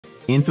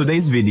In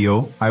today's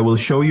video, I will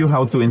show you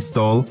how to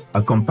install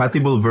a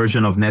compatible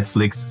version of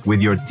Netflix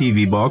with your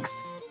TV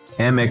box,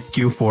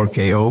 MXQ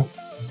 4KO,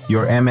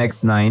 your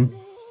MX9,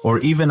 or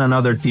even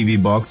another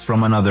TV box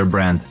from another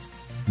brand.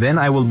 Then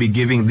I will be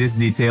giving this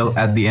detail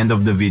at the end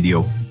of the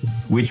video,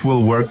 which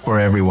will work for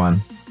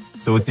everyone.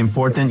 So it's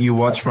important you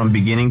watch from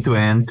beginning to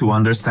end to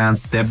understand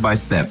step by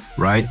step,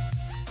 right?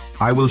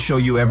 I will show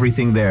you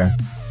everything there.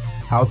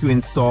 How to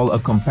install a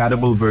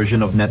compatible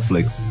version of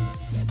Netflix.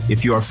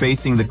 If you are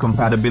facing the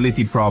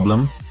compatibility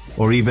problem,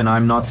 or even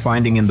I'm not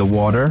finding in the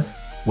water,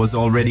 was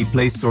already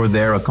Play Store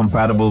there a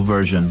compatible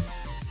version.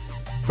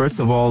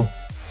 First of all,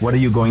 what are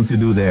you going to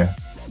do there?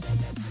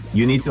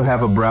 You need to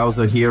have a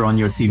browser here on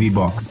your TV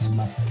box,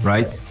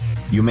 right?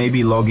 You may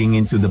be logging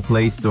into the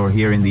Play Store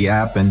here in the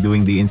app and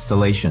doing the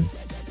installation.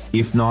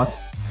 If not,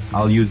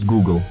 I'll use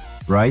Google,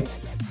 right?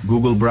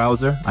 Google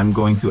browser, I'm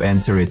going to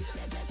enter it.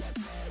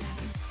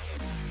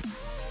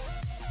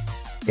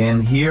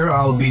 And here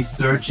I'll be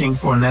searching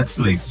for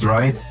Netflix,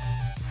 right?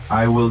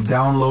 I will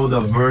download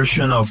a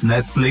version of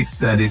Netflix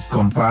that is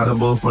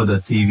compatible for the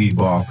TV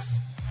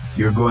box.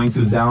 You're going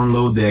to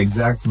download the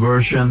exact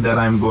version that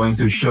I'm going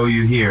to show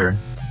you here.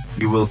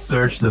 You will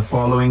search the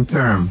following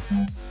term: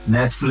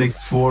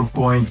 Netflix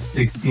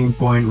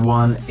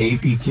 4.16.1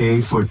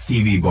 APK for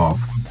TV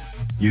box.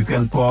 You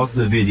can pause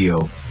the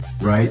video,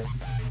 right?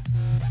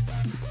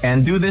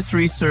 And do this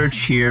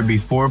research here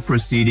before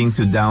proceeding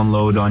to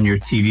download on your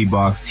TV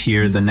box.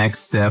 Here, the next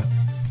step,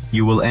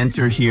 you will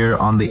enter here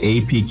on the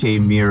APK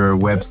Mirror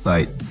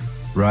website,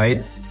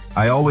 right?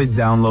 I always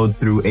download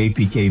through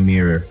APK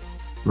Mirror,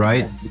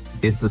 right?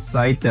 It's a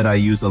site that I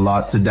use a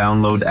lot to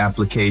download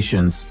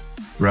applications,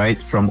 right,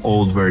 from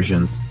old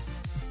versions.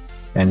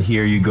 And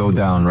here you go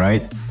down,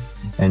 right?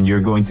 And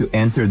you're going to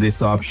enter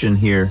this option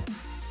here.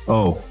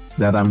 Oh,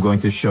 that I'm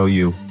going to show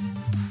you.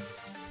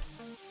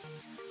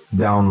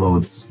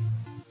 Downloads.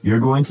 You're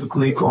going to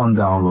click on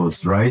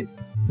downloads, right?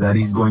 That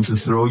is going to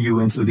throw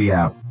you into the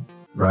app,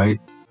 right?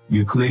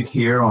 You click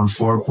here on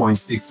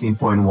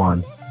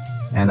 4.16.1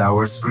 and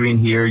our screen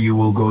here, you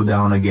will go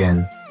down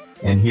again.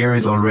 And here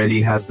it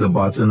already has the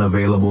button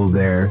available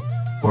there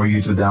for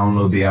you to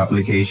download the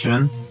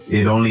application.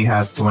 It only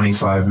has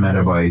 25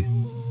 megabytes.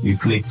 You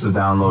click to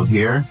download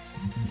here.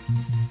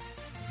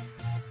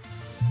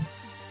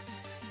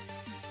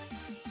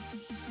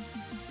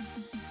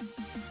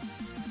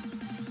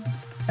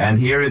 And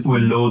here it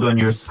will load on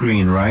your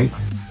screen, right?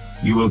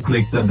 You will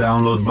click the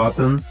download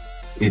button.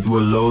 It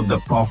will load the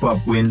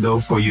pop-up window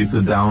for you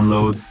to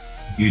download.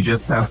 You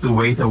just have to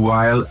wait a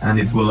while and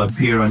it will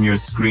appear on your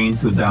screen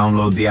to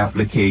download the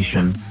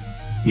application.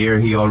 Here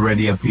he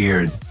already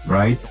appeared,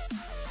 right?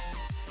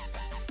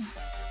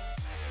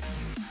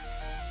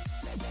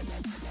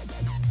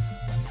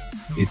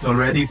 It's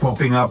already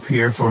popping up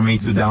here for me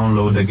to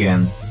download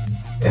again.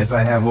 As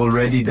I have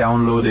already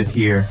downloaded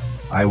here,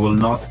 I will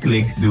not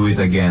click do it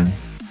again.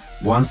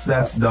 Once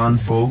that's done,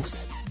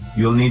 folks,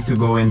 you'll need to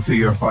go into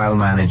your file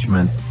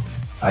management.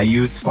 I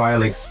use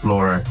File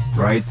Explorer,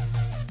 right?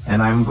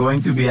 And I'm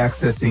going to be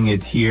accessing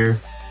it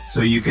here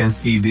so you can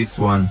see this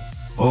one.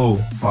 Oh,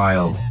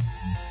 File.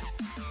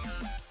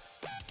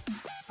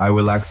 I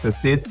will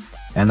access it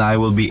and I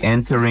will be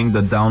entering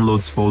the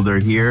downloads folder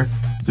here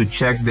to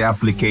check the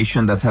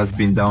application that has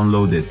been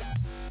downloaded.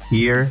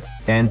 Here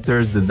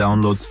enters the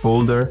downloads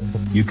folder.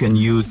 You can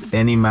use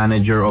any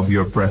manager of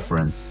your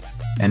preference.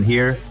 And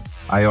here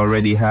I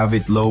already have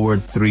it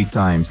lowered 3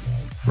 times,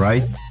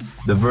 right?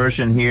 The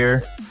version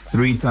here,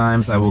 3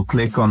 times. I will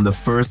click on the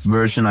first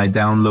version I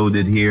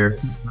downloaded here,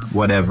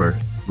 whatever,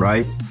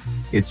 right?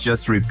 It's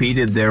just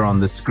repeated there on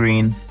the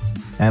screen,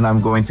 and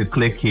I'm going to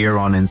click here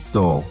on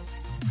install.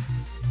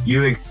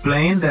 You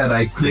explained that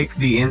I click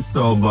the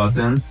install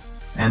button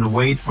and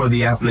wait for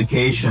the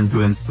application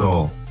to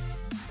install.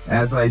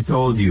 As I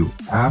told you,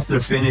 after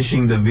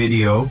finishing the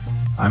video,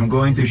 I'm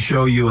going to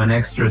show you an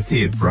extra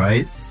tip,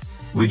 right?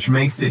 Which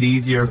makes it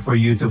easier for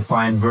you to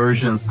find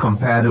versions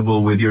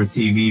compatible with your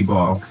TV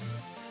box,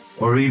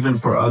 or even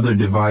for other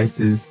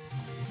devices.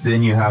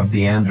 Then you have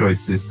the Android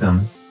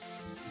system.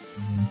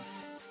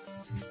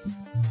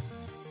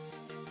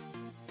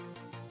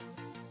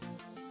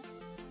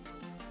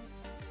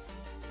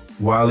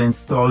 While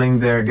installing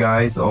there,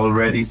 guys,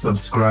 already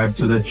subscribe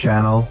to the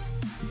channel,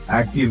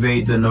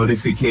 activate the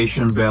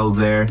notification bell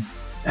there,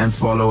 and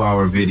follow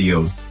our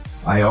videos.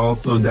 I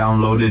also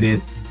downloaded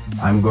it.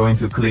 I'm going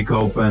to click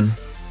open.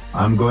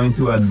 I'm going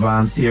to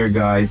advance here,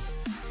 guys.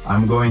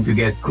 I'm going to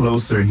get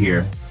closer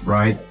here,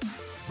 right?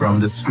 From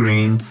the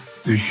screen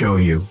to show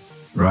you,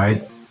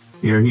 right?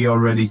 Here he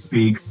already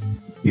speaks.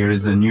 Here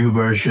is a new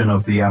version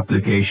of the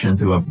application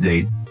to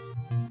update.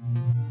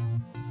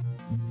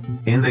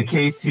 In the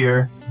case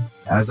here,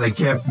 as I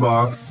kept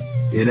box,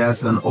 it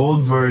has an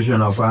old version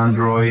of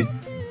Android.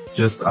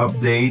 Just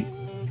update.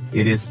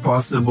 It is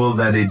possible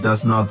that it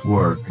does not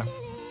work.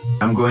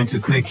 I'm going to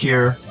click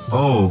here.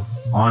 Oh,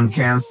 on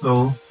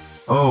cancel.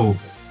 Oh,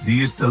 do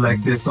you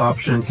select this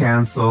option,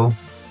 cancel?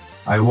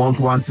 I won't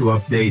want to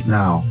update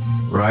now,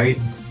 right?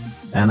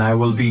 and I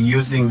will be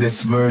using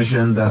this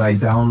version that I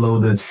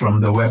downloaded from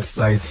the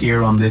website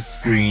here on this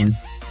screen.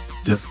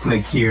 Just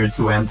click here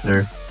to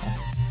enter.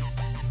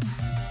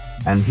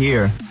 And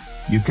here,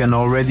 you can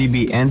already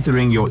be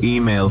entering your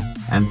email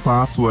and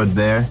password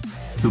there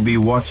to be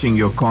watching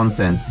your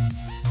content.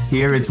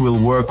 Here it will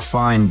work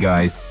fine,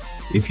 guys.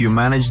 If you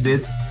managed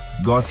it,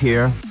 got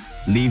here,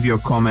 leave your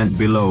comment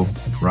below,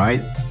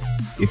 right?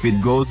 If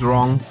it goes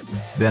wrong,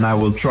 then I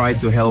will try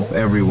to help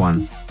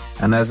everyone.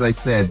 And as I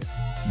said,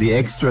 the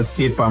extra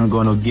tip I'm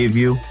gonna give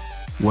you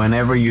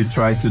whenever you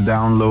try to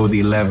download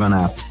 11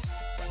 apps,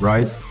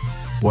 right?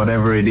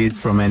 Whatever it is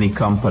from any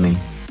company.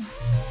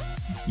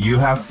 You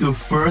have to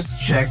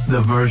first check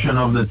the version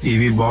of the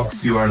TV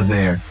box you are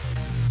there.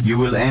 You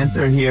will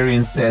enter here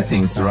in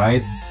settings,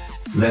 right?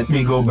 Let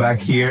me go back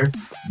here,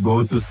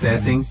 go to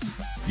settings,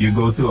 you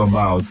go to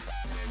about,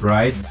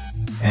 right?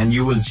 And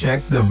you will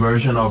check the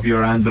version of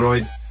your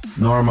Android.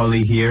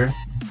 Normally here,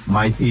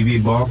 my TV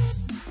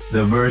box,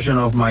 the version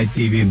of my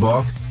TV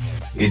box,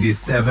 it is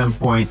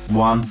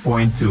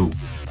 7.1.2.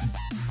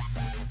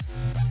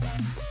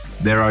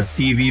 There are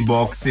TV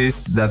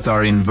boxes that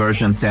are in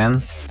version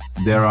 10.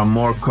 There are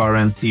more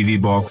current TV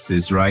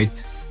boxes, right?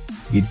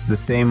 It's the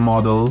same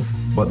model,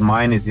 but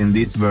mine is in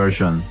this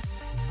version.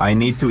 I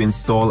need to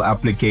install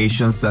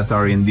applications that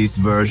are in this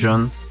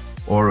version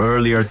or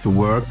earlier to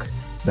work.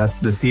 That's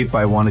the tip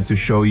I wanted to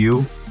show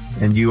you.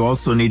 And you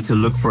also need to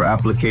look for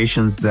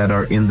applications that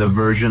are in the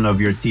version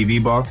of your TV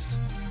box,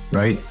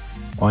 right?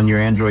 On your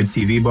Android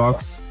TV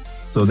box.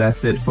 So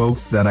that's it,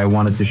 folks, that I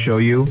wanted to show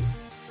you.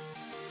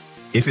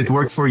 If it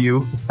worked for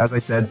you, as I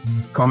said,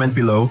 comment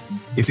below.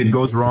 If it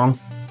goes wrong,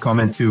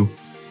 comment too.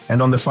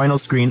 And on the final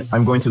screen,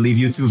 I'm going to leave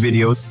you 2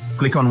 videos.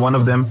 Click on one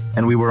of them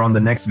and we were on the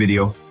next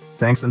video.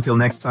 Thanks until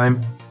next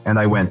time, and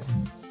I went.